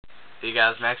Hey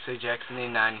guys,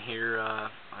 MaxAJackson89 here.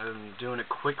 I'm doing a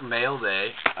quick mail day.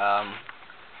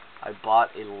 I bought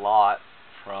a lot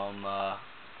from, I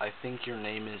think your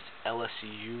name is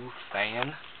LSU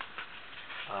fan.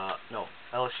 No,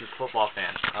 LSU football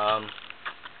fan.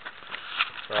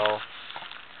 So,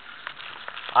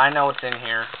 I know what's in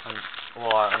here.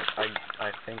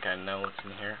 I think I know what's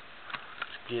in here.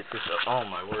 Let's get this up. Oh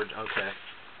my word, okay.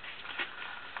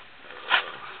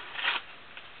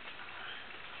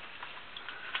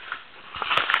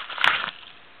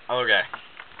 Okay.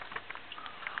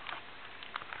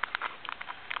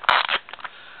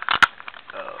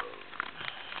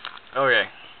 Okay.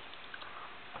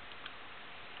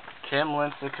 Tim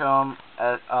Lincecum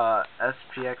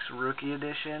SPX Rookie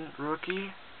Edition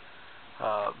rookie.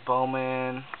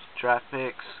 Bowman draft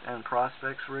picks and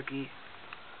prospects rookie.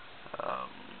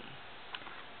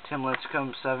 Tim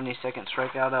Lincecum 72nd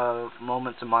strikeout of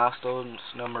moments and milestones,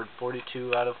 numbered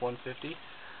 42 out of 150.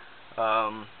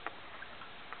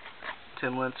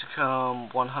 Tim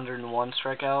Lincecum 101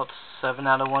 strikeouts, 7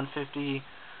 out of 150.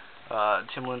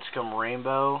 Tim Lincecum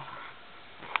Rainbow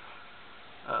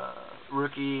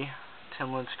rookie. Tim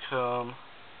Lincecum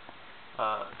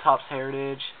Topps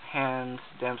Heritage, Hans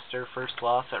Dempster first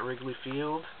loss at Wrigley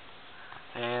Field,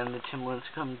 and the Tim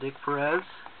Lincecum Dick Perez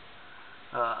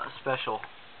special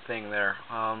thing there.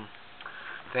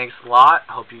 Thanks a lot.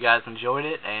 Hope you guys enjoyed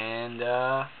it, and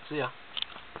see ya.